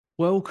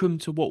Welcome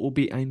to what will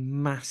be a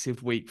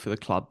massive week for the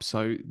club.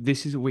 So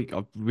this is a week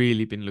I've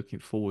really been looking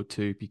forward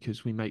to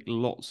because we make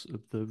lots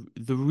of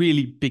the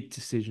really big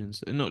decisions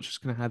that are not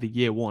just going to have a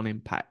year one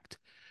impact,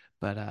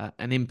 but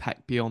an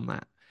impact beyond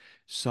that.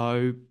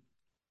 So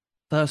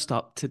first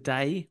up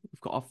today, we've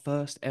got our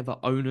first ever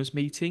owners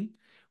meeting,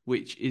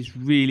 which is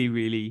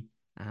really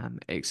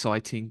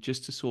exciting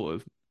just to sort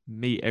of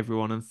meet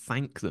everyone and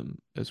thank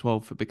them as well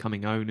for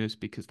becoming owners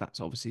because that's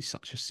obviously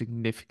such a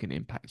significant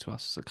impact to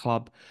us as a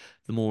club.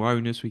 The more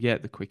owners we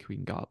get, the quicker we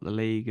can go up the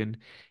league, and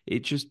it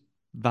just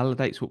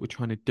validates what we're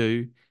trying to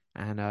do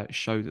and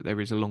show that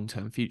there is a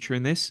long-term future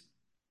in this.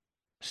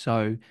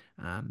 So,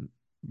 um,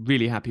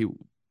 really happy.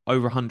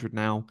 Over 100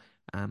 now,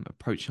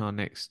 approaching our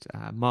next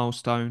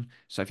milestone.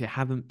 So, if you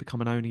haven't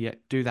become an owner yet,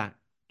 do that.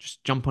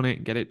 Just jump on it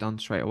and get it done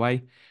straight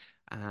away.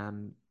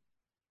 Um,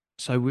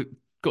 so, we've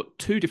got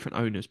two different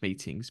owners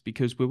meetings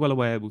because we're well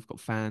aware we've got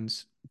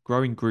fans,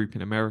 growing group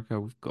in America.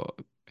 We've got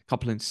a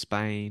couple in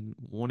Spain,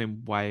 one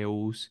in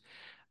Wales,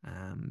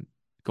 um,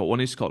 got one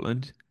in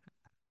Scotland,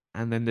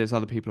 and then there's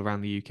other people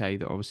around the UK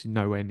that are obviously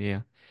nowhere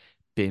near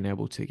being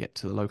able to get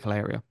to the local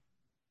area.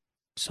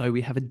 So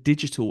we have a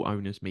digital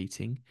owners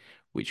meeting,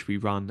 which we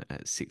run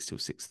at 6 till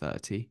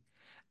 6:30,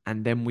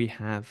 and then we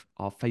have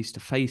our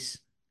face-to-face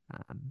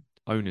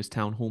owners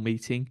town hall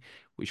meeting,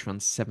 which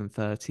runs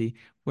 7:30.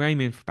 We're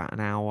aiming for about an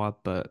hour,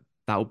 but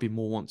that will be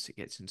more once it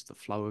gets into the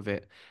flow of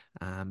it.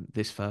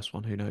 This first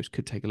one, who knows,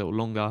 could take a little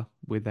longer.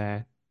 We're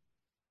there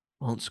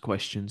answer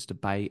questions,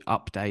 debate,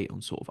 update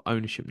on sort of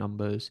ownership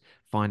numbers,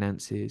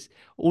 finances,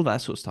 all that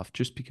sort of stuff,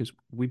 just because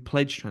we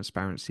pledge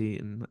transparency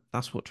and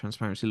that's what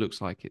transparency looks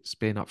like. It's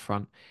being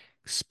upfront,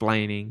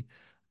 explaining.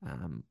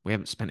 We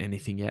haven't spent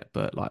anything yet,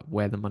 but like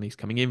where the money's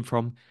coming in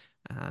from,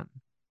 um,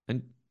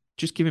 and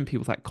just giving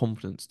people that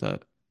confidence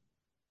that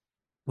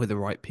we're the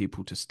right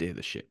people to steer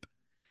the ship.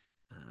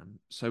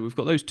 So we've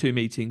got those two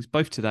meetings,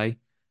 both today,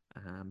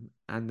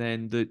 and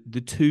then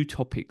the two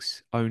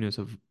topics owners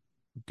are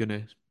going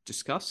to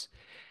discuss.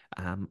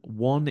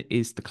 One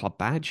is the club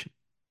badge,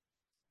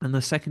 and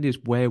the second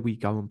is where we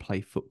go and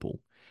play football,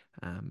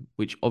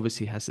 which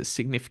obviously has a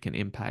significant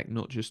impact,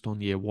 not just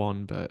on year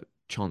one, but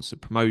chance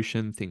of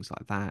promotion, things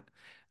like that.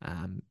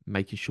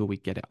 Making sure we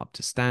get it up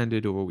to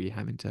standard, or are we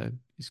having to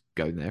just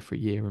go there for a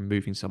year and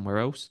moving somewhere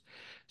else?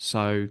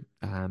 So,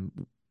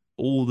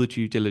 all the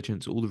due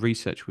diligence, all the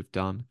research we've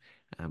done,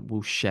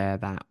 we'll share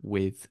that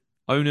with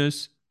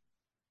owners.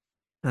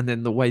 And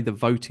then the way the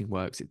voting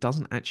works, it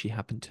doesn't actually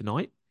happen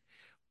tonight.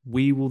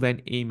 We will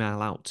then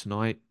email out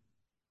tonight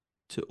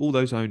to all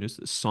those owners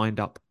that signed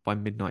up by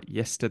midnight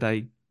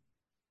yesterday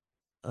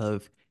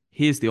of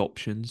here's the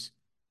options,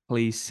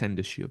 please send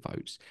us your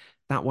votes.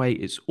 That way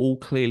it's all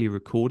clearly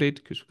recorded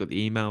because we've got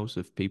the emails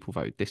of people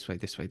vote this way,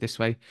 this way, this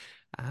way,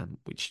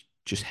 which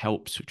just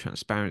helps with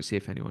transparency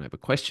if anyone ever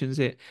questions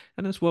it.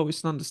 And as well,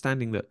 it's an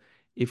understanding that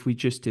if we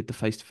just did the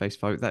face-to-face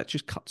vote, that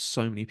just cuts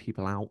so many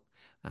people out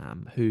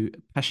who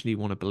passionately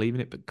want to believe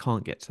in it but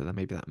can't get to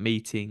maybe that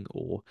meeting,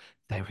 or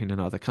they're in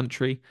another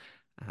country.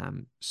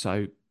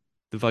 So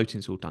the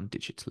voting's all done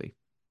digitally.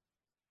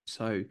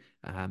 So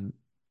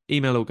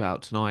email will go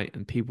out tonight,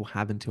 and people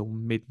have until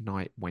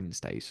midnight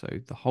Wednesday. So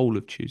the whole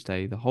of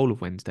Tuesday, the whole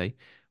of Wednesday.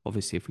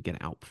 Obviously, if we get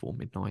it out before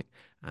midnight,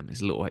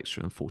 it's a little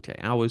extra than 48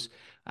 hours,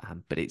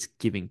 but it's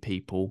giving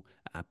people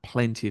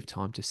plenty of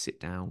time to sit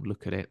down,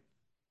 look at it.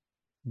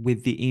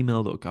 With the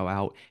email that will go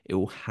out, it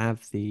will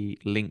have the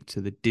link to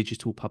the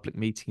digital public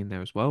meeting in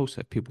there as well. So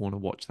if people want to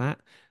watch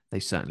that, they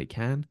certainly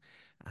can.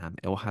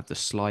 It will have the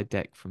slide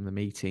deck from the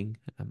meeting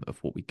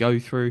of what we go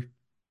through.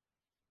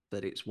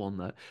 But it's one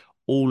that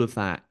all of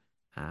that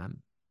um,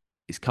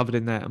 is covered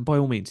in there. And by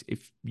all means,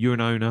 if you're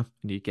an owner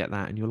and you get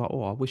that and you're like,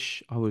 oh, I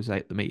wish I was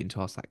at the meeting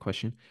to ask that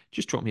question,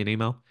 just drop me an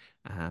email.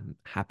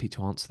 Happy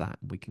to answer that,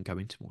 and we can go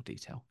into more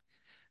detail.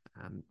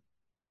 Um,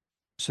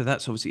 so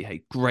that's obviously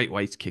a great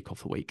way to kick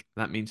off the week.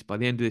 That means by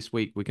the end of this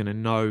week, we're going to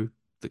know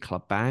the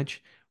club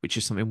badge, which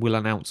is something we'll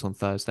announce on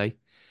Thursday.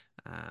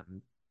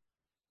 Um,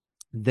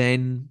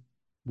 then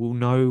we'll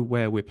know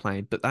where we're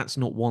playing, but that's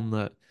not one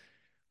that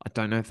I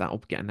don't know if that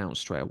will get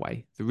announced straight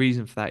away. The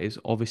reason for that is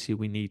obviously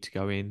we need to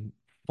go in,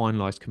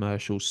 finalize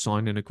commercials,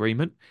 sign an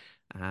agreement.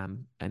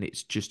 And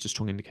it's just a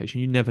strong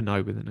indication. You never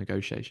know with a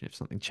negotiation if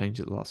something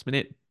changes at the last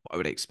minute. I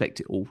would expect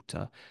it all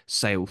to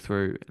sail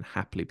through and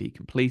happily be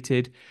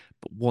completed.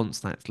 But once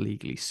that's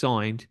legally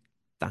signed,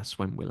 that's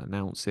when we'll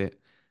announce it.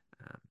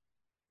 Um,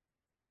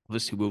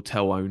 Obviously, we'll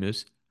tell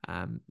owners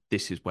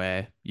this is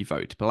where you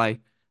vote to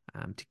play,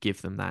 to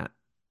give them that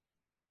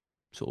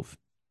sort of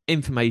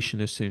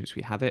information as soon as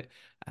we have it.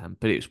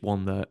 But it's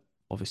one that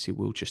obviously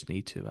we'll just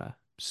need to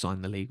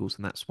sign the legals,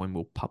 and that's when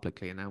we'll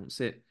publicly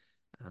announce it,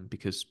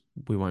 because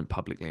we won't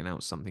publicly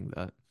announce something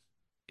that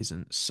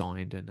isn't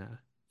signed and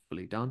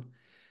fully done.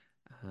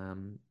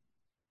 Um,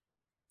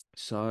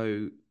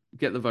 so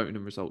get the voting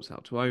and results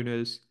out to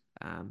owners.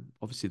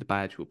 Obviously, the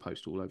badge will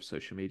post all over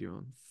social media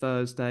on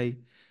Thursday.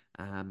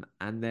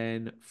 And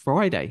then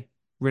Friday,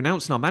 we're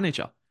announcing our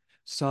manager.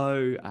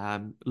 So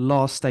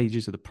last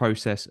stages of the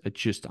process are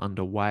just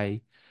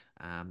underway.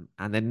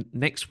 And then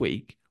next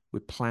week, we're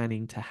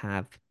planning to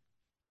have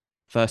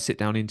first sit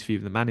down interview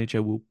with the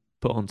manager we'll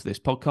put onto this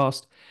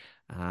podcast.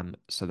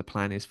 So the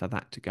plan is for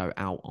that to go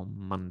out on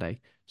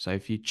Monday. So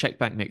if you check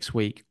back next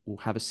week, we'll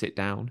have a sit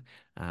down.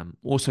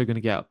 Also going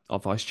to get our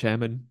vice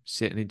chairman,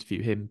 sit and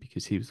interview him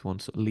because he was the one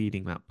sort of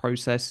leading that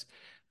process.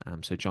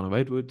 So John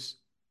Edwards.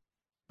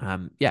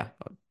 Yeah,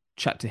 I'll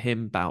chat to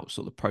him about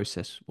sort of the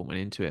process, what went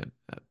into it,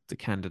 the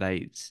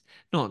candidates,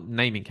 not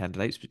naming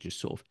candidates, but just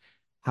sort of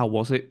how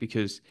was it?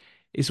 Because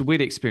it's a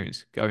weird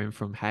experience going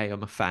from, hey,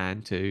 I'm a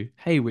fan to,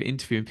 hey, we're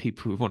interviewing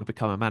people who want to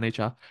become a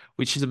manager,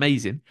 which is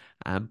amazing.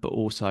 But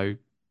also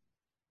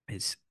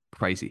it's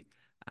crazy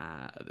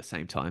at the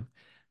same time.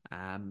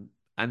 And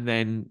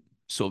then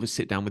sort of a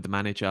sit down with the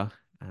manager.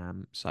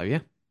 So yeah,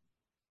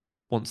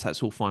 once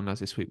that's all finalized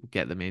this week, we'll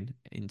get them in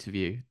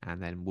interview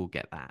and then we'll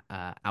get that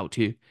out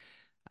to you.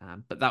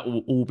 But that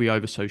will all be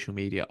over social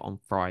media on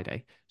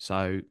Friday.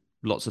 So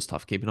lots of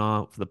stuff. Keep an eye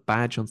out for the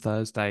badge on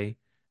Thursday,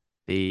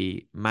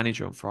 the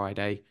manager on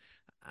Friday.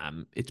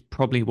 It's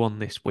probably one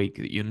this week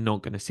that you're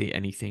not going to see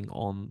anything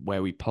on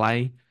where we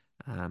play,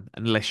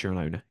 unless you're an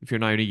owner. If you're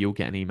an owner, you'll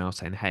get an email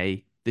saying,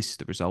 "Hey, this is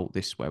the result.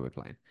 This is where we're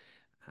playing."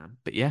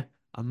 But yeah,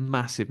 a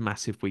massive,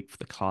 massive week for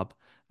the club.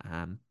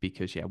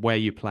 Because yeah, where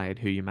you play and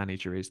who your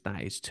manager is,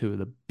 that is two of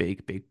the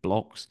big, big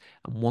blocks.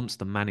 And once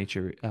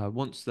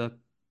the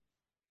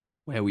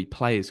where we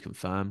play is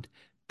confirmed,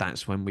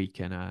 that's when we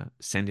can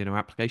send in our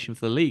application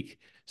for the league.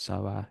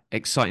 So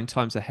exciting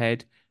times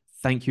ahead.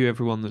 Thank you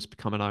everyone that's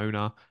become an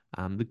owner.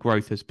 The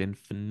growth has been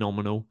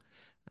phenomenal.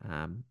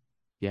 Um,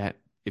 yeah,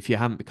 if you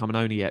haven't become an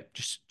owner yet,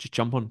 just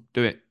jump on,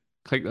 do it.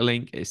 Click the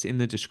link. It's in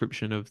the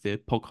description of the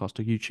podcast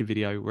or YouTube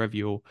video, wherever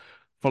you're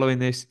following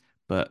this.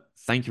 But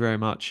thank you very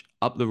much.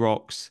 Up the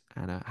rocks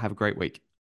and have a great week.